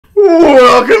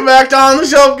Welcome back to On the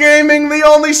Shelf Gaming, the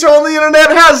only show on the internet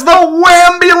has the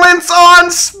Wambulance on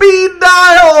speed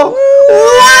dial.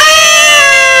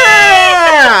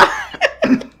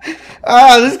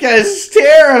 Oh, this guy's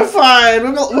terrified.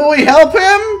 Will we help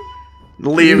him?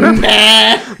 Leave him.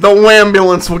 Nah. The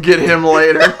Wambulance will get him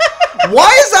later.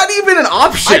 Why is that even an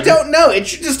option? I don't know. It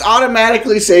should just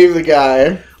automatically save the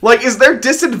guy. Like, is there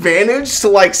disadvantage to,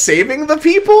 like, saving the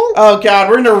people? Oh, God.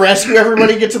 We're going to rescue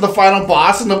everybody, get to the final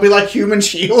boss, and they'll be like human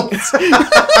shields. It's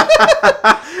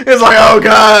like, oh,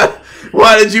 God.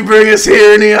 Why did you bring us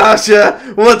here,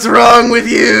 InuYasha? What's wrong with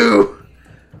you?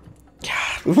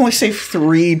 God, we've only saved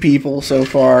 3 people so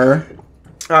far.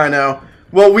 I know.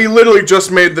 Well, we literally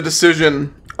just made the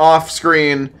decision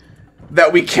off-screen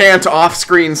that we can't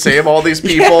off-screen save all these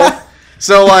people. Yeah.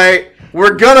 So, like...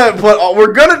 We're gonna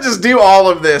just do all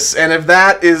of this, and if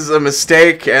that is a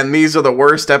mistake, and these are the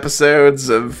worst episodes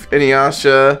of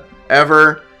InuYasha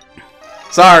ever,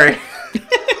 sorry.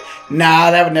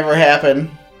 Nah, that would never happen.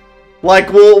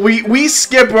 Like, well, we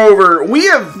skip over. We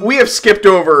have skipped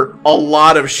over a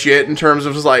lot of shit in terms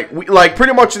of just like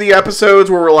pretty much the episodes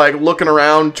where we're like looking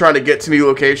around trying to get to new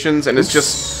locations, and it's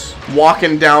just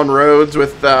walking down roads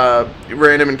with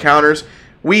random encounters.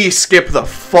 We skip the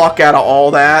fuck out of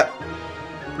all that.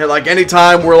 And like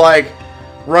anytime we're like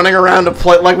running around to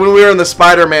play, like when we were in the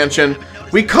Spider Mansion,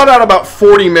 we cut out about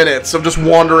 40 minutes of just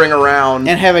wandering around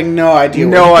and having no idea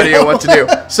what to do.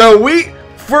 So we,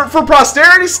 for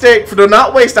posterity's sake, to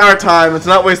not waste our time and to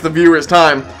not waste the viewers'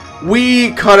 time,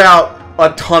 we cut out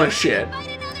a ton of shit.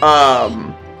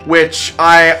 Which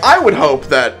I would hope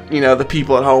that, you know, the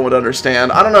people at home would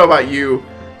understand. I don't know about you.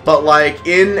 But, like,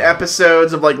 in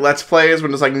episodes of, like, Let's Plays,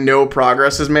 when there's, like, no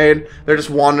progress is made, they're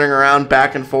just wandering around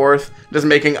back and forth, just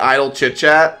making idle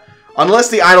chit-chat.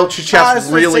 Unless the idle chit-chat's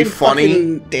really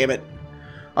funny. Damn it.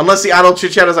 Unless the idle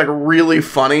chit-chat is, like, really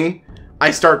funny,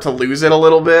 I start to lose it a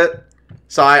little bit.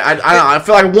 So, I don't know, I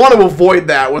feel like I want to avoid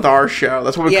that with our show.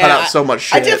 That's why we cut out so much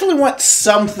shit. I definitely want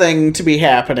something to be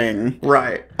happening.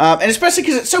 Right. And especially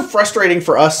because it's so frustrating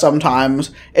for us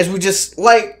sometimes, as we just,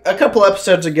 like, a couple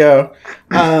episodes ago,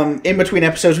 in between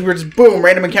episodes, we were just, boom,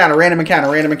 random encounter, random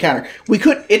encounter, random encounter.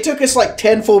 It took us, like,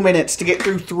 10 full minutes to get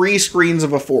through 3 screens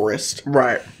of a forest.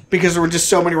 Right. Because there were just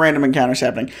so many random encounters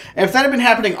happening. And if that had been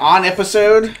happening on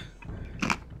episode...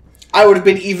 I would have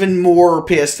been even more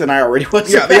pissed than I already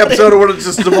was. Yeah, the episode would have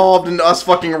just devolved into us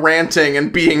fucking ranting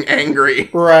and being angry.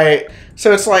 Right.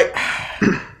 So it's like,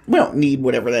 we don't need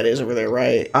whatever that is over there,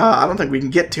 right? I don't think we can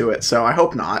get to it, so I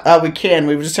hope not. We can.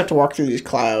 We just have to walk through these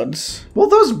clouds. Well,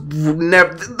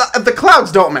 the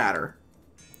clouds don't matter.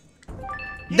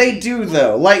 They do,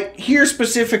 though. Like, here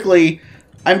specifically,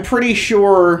 I'm pretty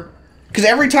sure... Because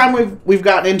every time we've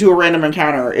gotten into a random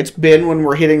encounter, it's been when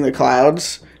we're hitting the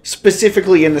clouds...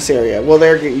 Specifically in this area. Well,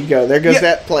 there you go. There goes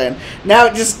that plan. Now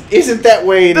it just isn't that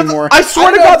way anymore. I swear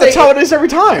to God, that's how it is every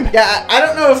time. Yeah, I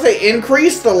don't know if they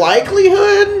increased the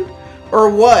likelihood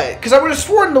or what. Because I would have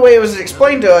sworn the way it was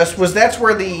explained to us was that's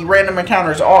where the random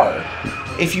encounters are.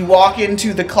 If you walk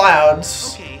into the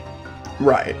clouds,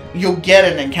 right, you'll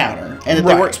get an encounter, and if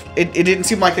they weren't, it didn't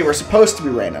seem like they were supposed to be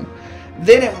random.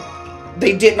 Then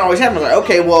they didn't always happen. I was like,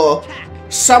 okay, well.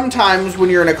 Sometimes when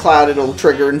you're in a cloud, it'll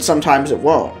trigger, and sometimes it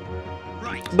won't.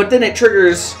 But then it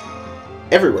triggers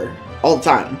everywhere, all the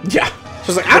time. Yeah.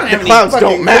 So it's like, I don't have any clouds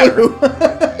don't matter.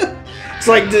 It's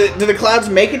like, do the clouds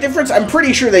make a difference? I'm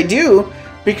pretty sure they do,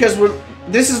 because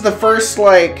this is the first,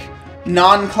 like,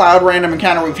 non-cloud random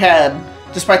encounter we've had,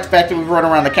 despite the fact that we've run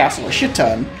around the castle a shit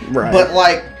ton. Right. But,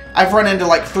 like, I've run into,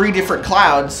 like, 3 different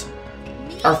clouds,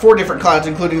 or 4 different clouds,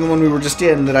 including the one we were just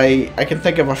in, that I can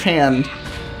think of offhand.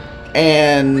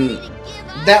 And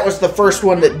that was the first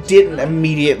one that didn't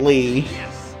immediately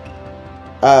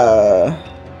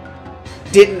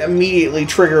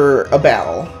trigger a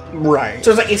battle. Right.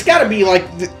 So it's like, it's got to be like,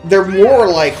 they're more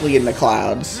likely in the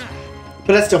clouds.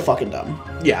 But that's still fucking dumb.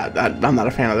 Yeah, I'm not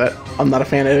a fan of that. I'm not a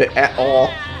fan of it at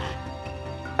all.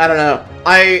 I don't know.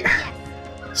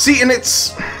 See, and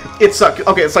it's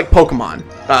okay, it's like Pokemon.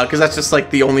 Because that's just like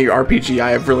the only RPG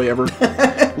I have really ever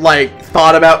like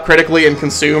thought about critically and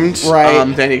consumed.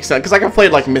 Right. To any extent. Because like I've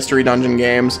played like Mystery Dungeon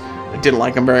games. I didn't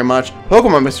like them very much.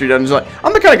 Pokemon Mystery Dungeon, like,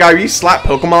 I'm the kind of guy where you slap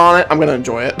Pokemon on it, I'm gonna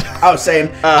enjoy it. I was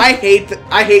saying, I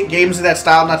hate games of that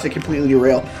style, not to completely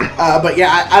derail. But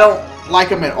yeah, I don't like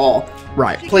them at all.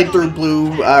 Right. Played through Blue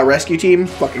Rescue Team,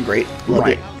 fucking great. Love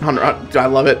it. I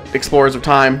love it. Explorers of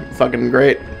Time, fucking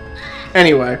great.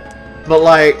 Anyway, but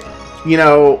like, you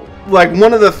know, like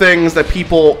one of the things that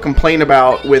people complain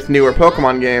about with newer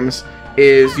Pokemon games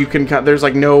is there's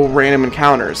like no random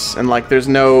encounters, and like there's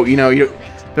no,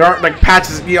 there aren't like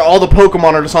patches. You know, all the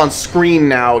Pokemon are just on screen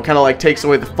now. It kind of like takes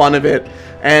away the fun of it,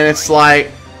 and it's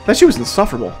like that shit was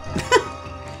insufferable.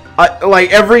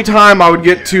 Like every time I would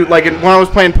get to like when I was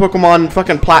playing Pokemon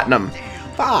fucking Platinum,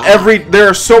 there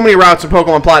are so many routes in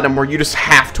Pokemon Platinum where you just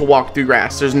have to walk through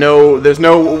grass. There's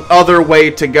no other way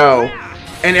to go.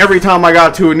 And every time I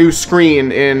got to a new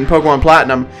screen in Pokemon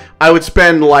Platinum, I would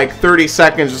spend like 30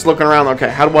 seconds just looking around.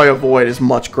 Okay, how do I avoid as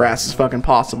much grass as fucking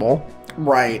possible?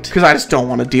 Right. Because I just don't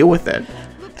want to deal with it.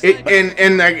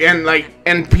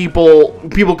 And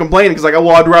people complain because like, oh,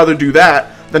 well, I'd rather do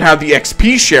that than have the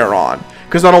XP share on.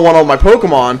 Because I don't want all my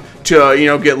Pokemon to, you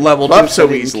know, get leveled up so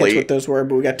easily. Catch what those were,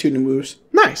 but we got 2 new moves.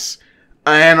 Nice.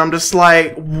 And I'm just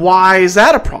like, why is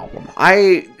that a problem?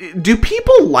 Do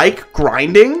people like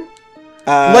grinding?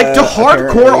 Like, do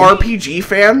hardcore RPG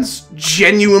fans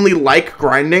genuinely like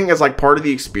grinding as, like, part of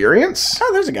the experience?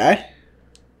 Oh, there's a guy.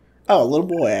 Oh, a little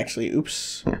boy, actually.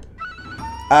 Oops.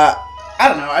 I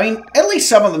don't know. I mean, at least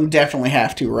some of them definitely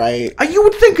have to, right? You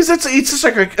would think, because it's just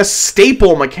like a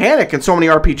staple mechanic in so many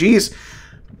RPGs.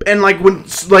 And when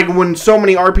so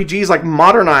many RPGs like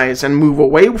modernize and move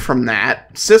away from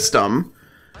that system,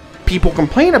 people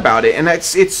complain about it, and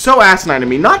it's so asinine to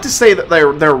me. Not to say that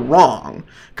they're wrong,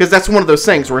 because that's one of those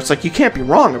things where it's like you can't be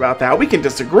wrong about that. We can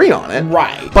disagree on it,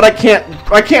 right? But I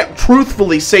can't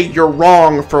truthfully say you're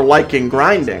wrong for liking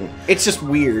grinding. It's just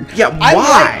weird. Yeah, why?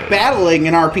 I like battling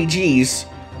in RPGs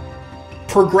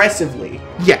progressively.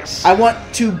 Yes, I want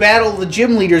to battle the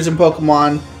gym leaders in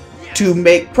Pokemon to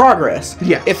make progress.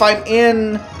 Yeah. If I'm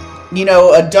in, you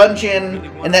know, a dungeon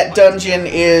and that dungeon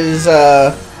is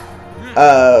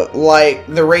like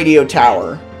the radio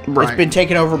tower. Right. It's been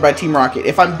taken over by Team Rocket.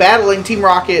 If I'm battling Team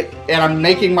Rocket and I'm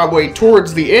making my way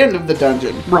towards the end of the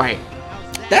dungeon. Right.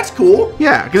 That's cool.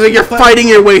 Yeah, because you're fighting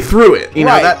your way through it. You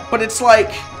know that. But it's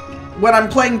like when I'm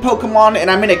playing Pokemon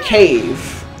and I'm in a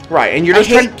cave. Right, and you're just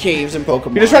I hate caves in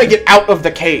Pokemon. You're just trying to get out of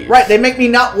the cave. Right, they make me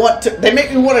not want to. They make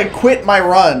me want to quit my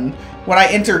run when I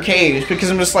enter caves because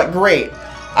I'm just like, great.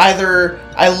 Either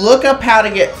I look up how to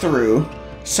get through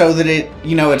so that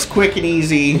it's quick and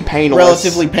easy,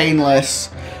 relatively painless,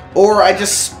 or I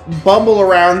just bumble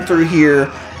around through here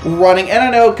running. And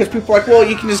I know because people are like, well,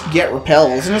 you can just get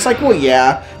repels, and it's like, well,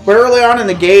 yeah, but early on in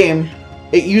the game,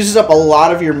 it uses up a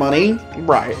lot of your money.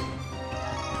 Right,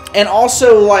 and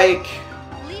also like.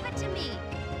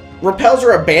 Repels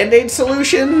are a band-aid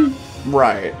solution.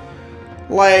 Right.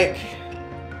 Like,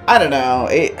 I don't know.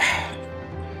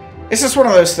 It's just one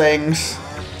of those things.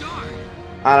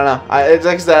 I don't know. It's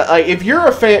like that. Like, if you're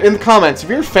a fan in the comments, if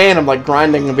you're a fan of like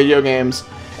grinding in video games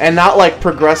and not like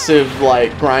progressive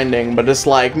like grinding, but just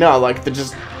like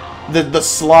the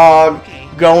slog,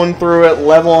 going through it,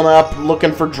 leveling up,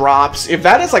 looking for drops. If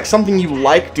that is like something you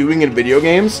like doing in video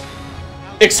games,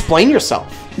 explain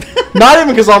yourself. Not even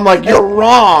because I'm like, you're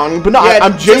wrong, but no, yeah,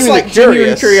 I'm genuinely curious.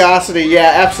 Genuine curiosity,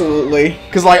 yeah, absolutely.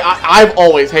 Because, like, I've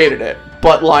always hated it,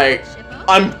 but, like,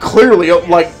 I'm clearly,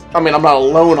 like, I mean, I'm not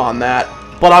alone on that,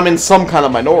 but I'm in some kind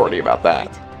of minority about that.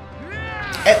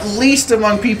 At least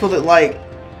among people that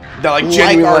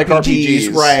genuinely like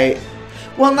RPGs. Right.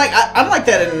 Well, like, I'm like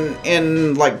that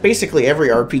in, like, basically every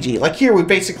RPG. Like, here, we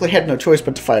basically had no choice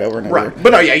but to fight over another. Right,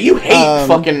 but no, yeah, you hate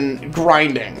fucking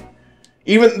grinding.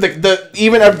 Even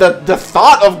the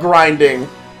thought of grinding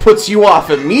puts you off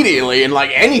immediately in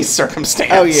like any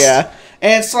circumstance. Oh yeah,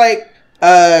 and it's like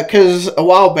because a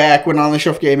while back when On the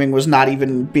Shelf Gaming was not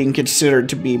even being considered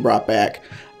to be brought back,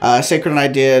 Sacred and I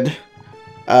did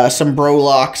some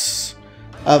Brolocks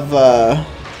of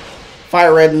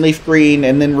Fire Red and Leaf Green,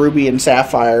 and then Ruby and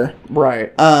Sapphire.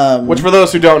 Right. Which for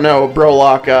those who don't know,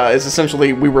 Brolock is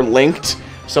essentially we were linked.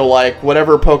 So like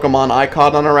whatever Pokemon I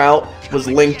caught on a route was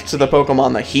linked to the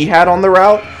Pokemon that he had on the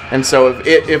route, and so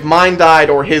if mine died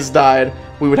or his died,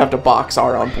 we would have to box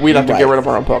our own. We'd have to get rid of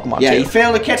our own Pokemon. Yeah, too. You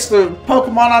fail to catch the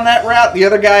Pokemon on that route, the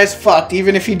other guy's fucked,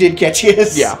 even if he did catch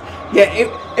his. Yeah. Yeah,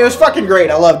 it was fucking great.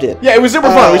 I loved it. Yeah, it was super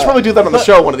fun. We should probably do that on the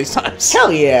show one of these times.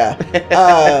 Hell yeah.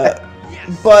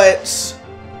 But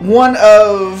one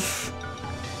of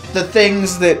the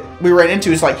things that we ran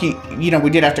into is like we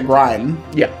did have to grind.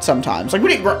 Yeah. Sometimes we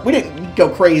didn't go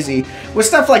crazy with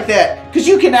stuff like that because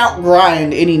you can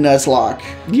outgrind any Nuzlocke.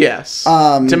 Yes.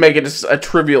 To make it just a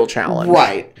trivial challenge.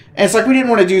 Right. And it's like we didn't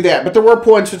want to do that, but there were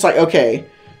points where it's like, okay,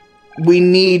 we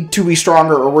need to be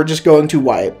stronger or we're just going to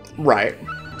wipe. Right.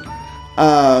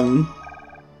 So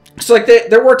like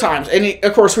there were times, and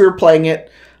of course we were playing it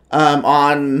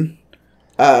on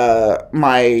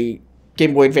my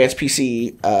Game Boy Advance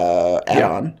PC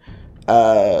add-on.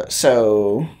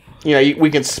 So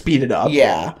we can speed it up.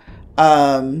 Yeah.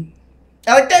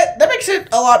 I like that. That makes it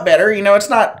a lot better. You know, it's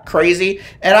not crazy.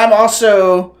 And I'm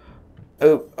also...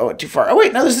 Oh, I went too far. Oh,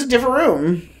 wait, no, this is a different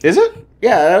room. Is it?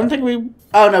 Yeah, I don't think we...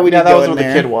 Oh, no, we didn't that go was in where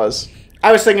there. the kid was.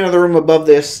 I was thinking of the room above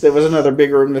this. There was another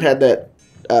big room that had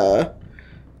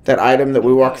that item that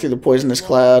we walked through the poisonous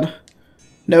cloud.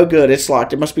 No good. It's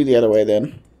locked. It must be the other way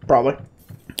then. Probably.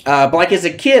 But like as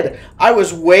a kid, I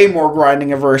was way more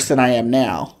grinding averse than I am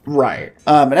now. Right.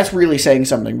 And that's really saying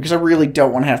something because I really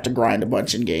don't want to have to grind a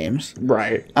bunch in games.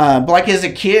 Right. But like as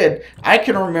a kid, I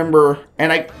can remember,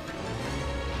 and I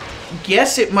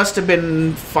guess it must have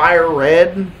been Fire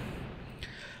Red.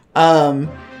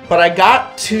 But I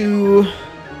got to...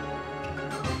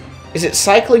 Is it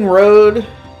Cycling Road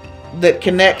that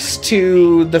connects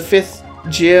to the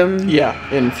 5th gym?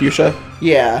 Yeah, in Fuchsia.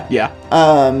 Yeah.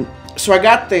 Yeah. So I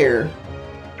got there,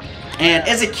 and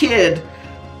as a kid,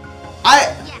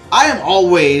 I am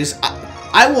always...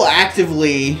 I will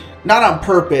actively, not on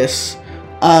purpose,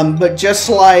 but just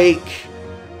like...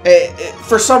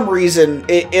 for some reason,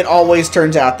 it always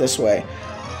turns out this way.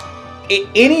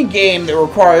 Any game that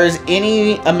requires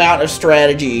any amount of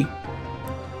strategy,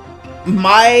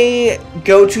 my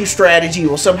go-to strategy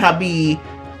will somehow be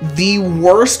the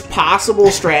worst possible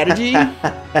strategy.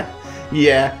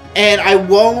 Yeah. And I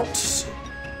won't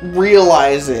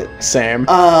realize it. Same.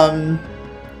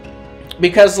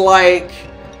 Because, like,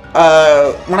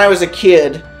 when I was a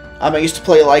kid, I used to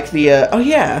play, like, the, oh,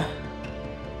 yeah.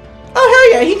 Oh,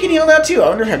 hell yeah, he can heal now, too. I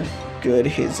wonder how good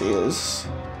his is.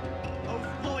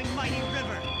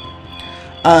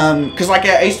 Because, like,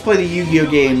 I used to play the Yu-Gi-Oh!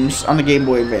 Games on the Game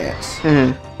Boy Advance.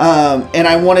 Mm-hmm. And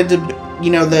I wanted to,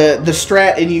 you know, the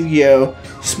strat in Yu-Gi-Oh!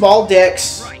 Small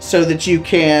decks so that you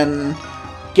can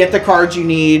get the cards you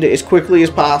need as quickly as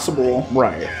possible.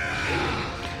 Right.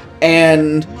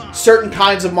 And certain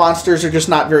kinds of monsters are just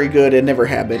not very good and never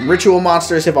have been. Ritual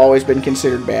monsters have always been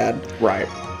considered bad. Right.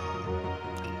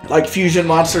 Like fusion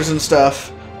monsters and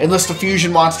stuff. Unless the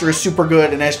fusion monster is super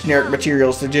good and has generic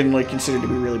materials, they're generally considered to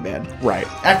be really bad. Right.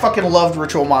 I fucking loved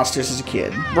ritual monsters as a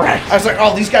kid. Right. I was like,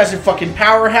 oh, these guys are fucking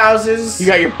powerhouses. You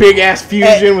got your big ass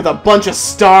fusion with a bunch of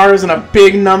stars and a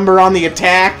big number on the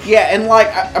attack. Yeah, and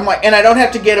like, I'm like, and I don't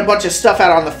have to get a bunch of stuff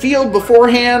out on the field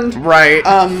beforehand. Right.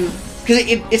 Because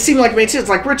it seemed like it made sense,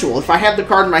 like ritual. If I have the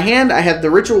card in my hand, I have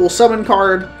the ritual summon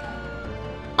card.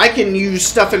 I can use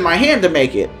stuff in my hand to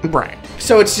make it. Right.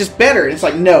 So it's just better. It's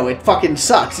like, no, it fucking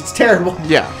sucks. It's terrible.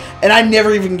 Yeah. And I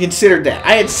never even considered that.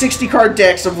 I had 60 card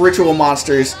decks of ritual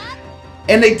monsters,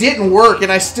 and they didn't work,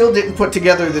 and I still didn't put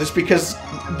together this because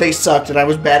they sucked, and I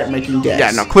was bad at making decks.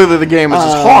 Yeah, no, clearly the game is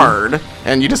just hard,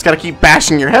 and you just gotta keep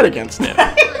bashing your head against it.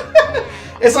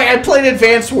 It's like I played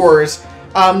Advance Wars.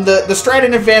 The strat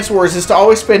in Advance Wars is to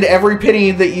always spend every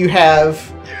penny that you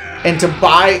have and to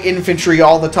buy infantry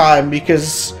all the time,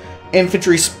 because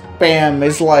infantry spam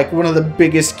is like one of the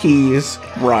biggest keys.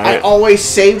 Right. I always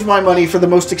saved my money for the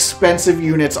most expensive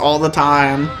units all the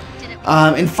time.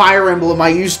 In Fire Emblem, I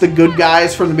used the good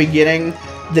guys from the beginning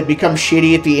that become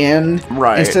shitty at the end.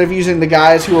 Right. Instead of using the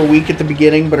guys who are weak at the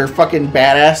beginning but are fucking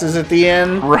badasses at the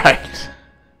end. Right.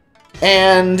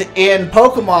 And in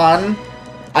Pokemon,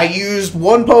 I used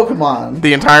one Pokemon.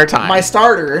 The entire time. My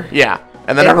starter. Yeah.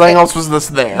 And then everything else was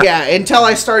just there. Yeah, until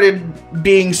I started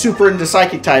being super into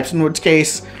psychic types, in which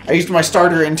case I used my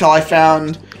starter until I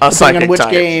found, depending on which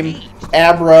game,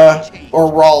 Abra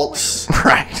or Ralts.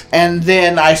 Right. And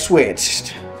then I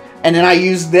switched. And then I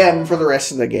used them for the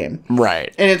rest of the game.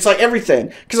 Right. And it's like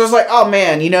everything. Because I was like, oh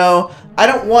man, you know, I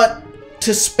don't want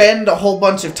to spend a whole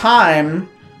bunch of time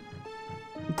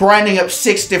grinding up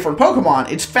 6 different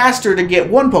Pokemon. It's faster to get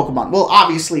one Pokemon. Well,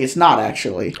 obviously it's not,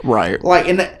 actually. Right.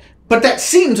 Like, but that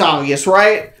seems obvious,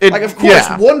 right? Like, of course,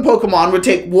 one Pokemon would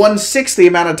take 1/6 the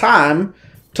amount of time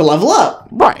to level up.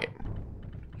 Right.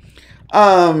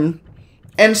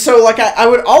 And so, like, I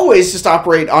would always just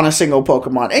operate on a single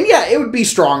Pokemon. And yeah, it would be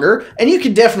stronger, and you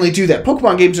can definitely do that.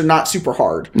 Pokemon games are not super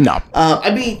hard. No. I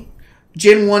beat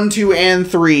Gen 1, 2, and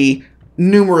 3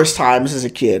 numerous times as a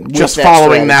kid. Just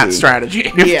following that strategy.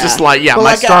 Yeah. Just like, But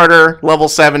my starter, level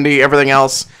 70, everything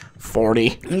else,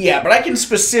 40. Yeah, but I can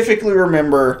specifically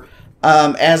remember,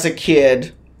 as a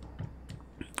kid,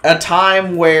 a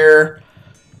time where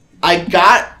I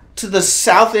got to the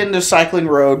south end of Cycling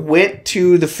Road, went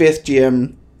to the 5th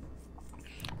gym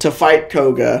to fight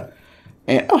Koga,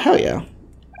 and oh hell yeah.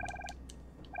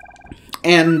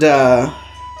 And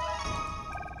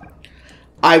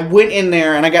I went in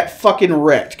there and I got fucking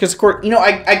wrecked. Because, of course, you know,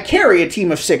 I carry a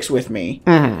team of 6 with me.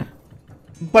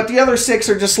 Mm-hmm. But the other 6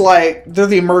 are just like, they're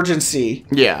the emergency.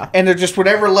 Yeah. And they're just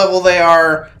whatever level they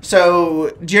are,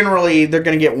 so generally they're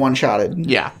going to get one-shotted.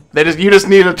 Yeah. You just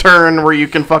need a turn where you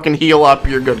can fucking heal up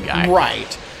your good guy.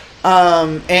 Right.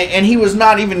 And he was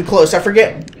not even close. I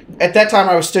forget, at that time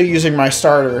I was still using my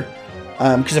starter,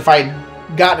 because if I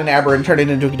got an Abra and turned it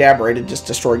into a Kadabra, it just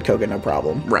destroyed Koga, no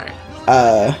problem. Right.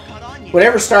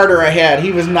 Whatever starter I had,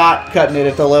 he was not cutting it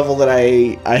at the level that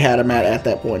I had him at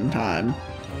that point in time.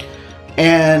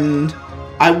 And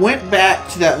I went back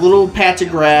to that little patch of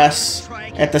grass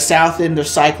at the south end of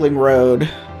Cycling Road,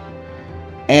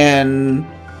 and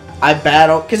I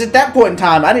battled, because at that point in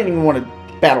time, I didn't even want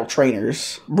to battle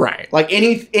trainers. Right. Like,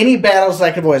 any battles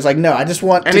I could avoid. Like, no, I just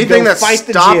want anything to go that fight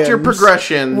the stopped gyms. your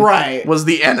progression Right. was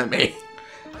the enemy.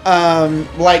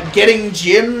 Like, getting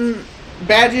gym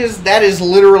badges, that is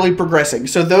literally progressing.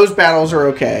 So those battles are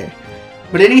okay.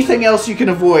 But anything else you can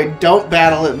avoid, don't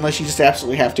battle it unless you just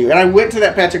absolutely have to. And I went to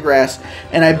that patch of grass,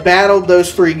 and I battled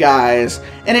those 3 guys,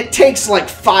 and it takes like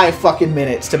 5 fucking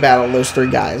minutes to battle those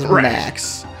 3 guys,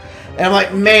 max. And I'm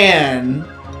like, man,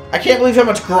 I can't believe how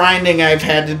much grinding I've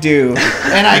had to do.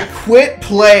 And I quit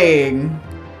playing,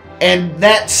 and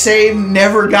that save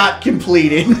never got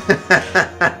completed.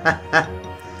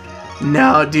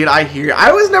 No, dude, I hear you.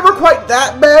 I was never quite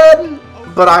that bad,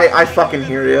 but I fucking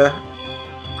hear you.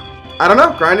 I don't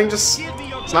know, grinding it's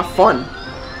not fun.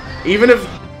 Even if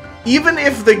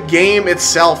the game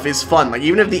itself is fun, like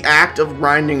even if the act of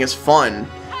grinding is fun,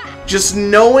 just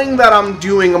knowing that I'm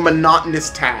doing a monotonous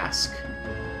task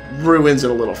ruins it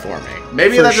a little for me.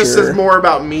 Maybe that just says more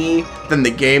about me than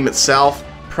the game itself.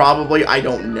 Probably, I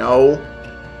don't know.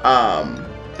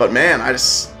 But man, I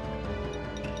just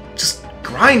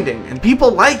grinding, and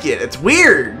people like it. It's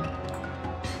weird.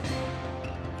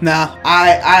 Nah,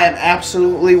 I am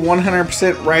absolutely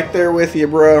 100% right there with you,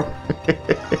 bro.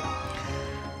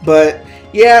 But,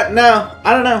 yeah, no,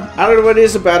 I don't know. I don't know what it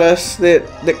is about us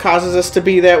that causes us to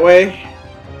be that way.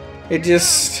 It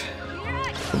just...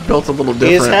 We're built a little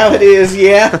different. Is how it is,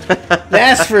 yeah.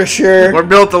 That's for sure. We're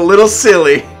built a little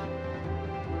silly.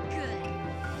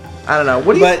 I don't know.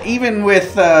 But even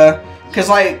with, because,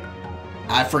 like,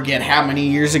 I forget how many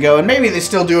years ago, and maybe they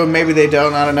still do them, maybe they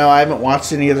don't, I don't know. I haven't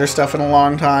watched any of their stuff in a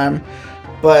long time.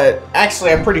 But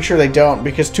actually, I'm pretty sure they don't,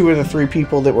 because 2 of the 3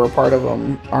 people that were a part of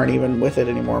them aren't even with it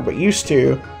anymore, but used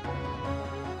to.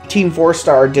 Team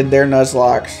 4-Star did their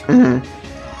Nuzlocke.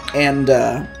 Mm-hmm. And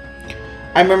I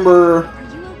remember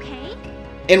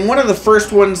in one of the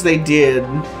first ones they did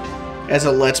as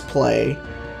a Let's Play,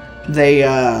 they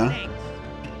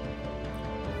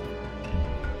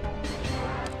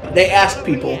asked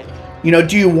people, you know,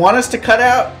 do you want us to cut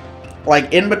out,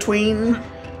 like, in between,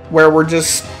 where we're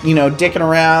just, you know, dicking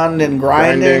around and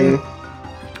grinding?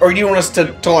 Or do you want us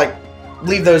to like,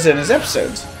 leave those in as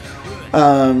episodes?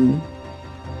 And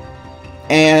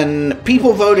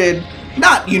people voted,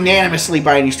 not unanimously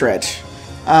by any stretch,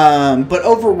 but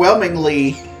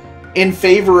overwhelmingly in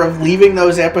favor of leaving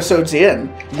those episodes in.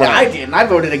 Right. I didn't. I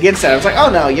voted against that. I was like, oh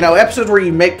no, you know, episodes where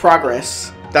you make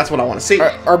progress. That's what I want to see.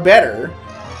 Are better.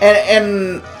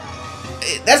 And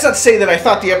that's not to say that I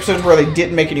thought the episodes where they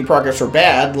didn't make any progress were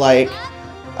bad. Like,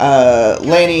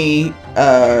 Lanny,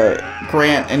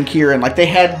 Grant, and Kieran, like, they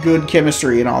had good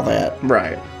chemistry and all that.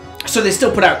 Right. So they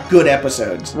still put out good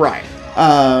episodes. Right.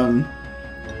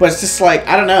 But it's just like,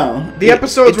 I don't know. The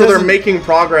episodes where they're making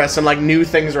progress and, like, new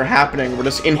things are happening were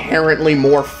just inherently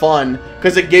more fun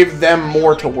because it gave them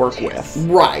more to work with.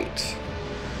 Right.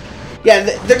 Yeah,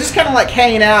 they're just kind of like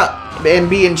hanging out and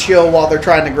being chill while they're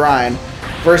trying to grind.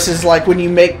 Versus, like, when you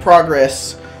make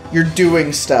progress, you're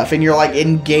doing stuff and you're, like,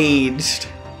 engaged.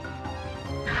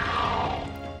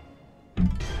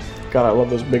 God, I love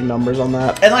those big numbers on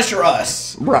that. Unless you're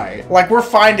us. Right. Like, we're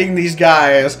finding these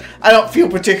guys. I don't feel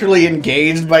particularly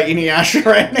engaged by InuYasha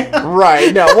right now.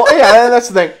 Right, no. Well, yeah, that's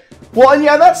the thing. Well, and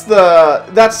yeah,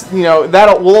 that's, you know,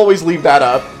 we'll always leave that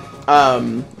up.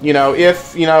 You know,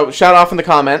 if, you know, shout off in the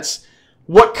comments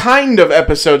what kind of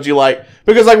episodes you like.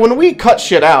 Because, like, when we cut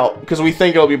shit out, because we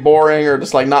think it'll be boring or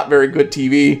just, like, not very good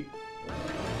TV,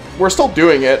 we're still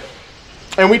doing it.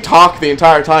 And we talk the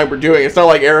entire time we're doing it. It's not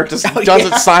like Eric just does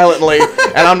it silently,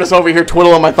 and I'm just over here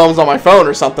twiddling my thumbs on my phone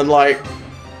or something. Like,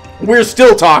 we're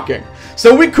still talking.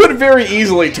 So we could very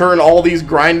easily turn all these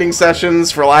grinding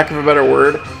sessions, for lack of a better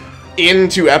word,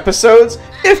 into episodes,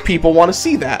 if people want to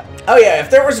see that. Oh, yeah, if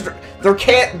there was... There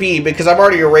can't be, because I've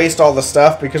already erased all the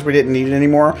stuff because we didn't need it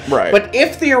anymore. Right. But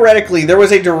if theoretically there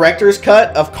was a director's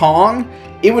cut of Kong,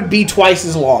 it would be twice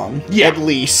as long, at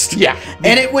least. Yeah.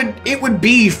 And it would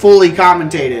be fully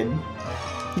commentated.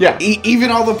 Yeah.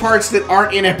 Even all the parts that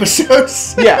aren't in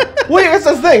episodes. Yeah. Well, that's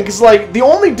the thing, because, like, the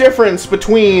only difference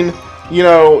between, you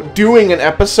know, doing an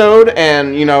episode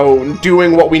and, you know,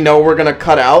 doing what we know we're gonna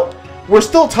cut out, we're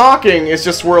still talking, it's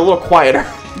just we're a little quieter.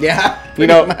 Yeah. You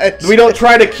know, much. we don't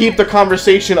try to keep the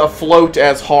conversation afloat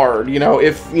as hard. You know,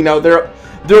 if, you know, there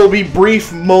will be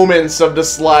brief moments of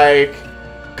just, like,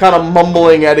 kind of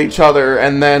mumbling at each other,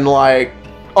 and then, like,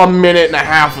 a minute and a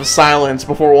half of silence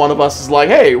before one of us is like,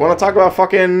 hey, want to talk about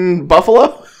fucking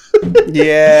Buffalo?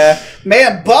 Yeah.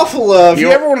 Man, Buffalo, if you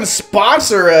ever want to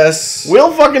sponsor us...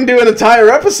 We'll fucking do an entire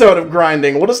episode of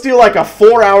grinding. We'll just do like a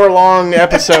 4-hour-long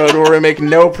episode where we make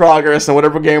no progress in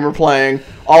whatever game we're playing.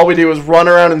 All we do is run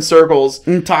around in circles.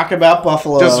 And talk about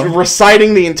Buffalo. Just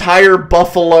reciting the entire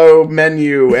Buffalo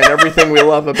menu and everything we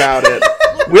love about it.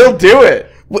 We'll do it.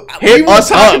 We will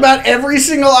talk about every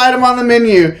single item on the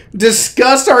menu.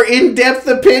 Discuss our in-depth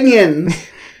opinion.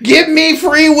 Give me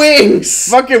free wings.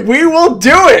 Fucking, we will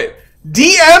do it.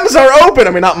 DMs are open.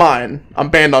 I mean, not mine. I'm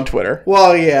banned on Twitter.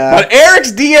 Well, yeah. But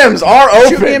Eric's DMs are open.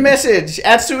 Shoot me a message.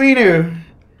 At Suinu.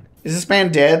 Is this man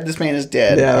dead? This man is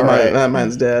dead. Yeah, that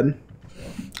man's dead.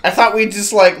 I thought we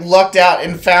just, like, lucked out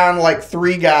and found, like,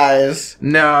 3 guys.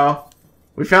 No.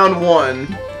 We found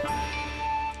one.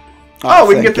 Oh,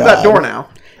 we can get through that door now.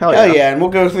 Hell yeah. Hell yeah, and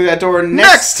we'll go through that door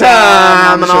Next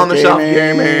time on the Shelf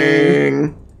Gaming.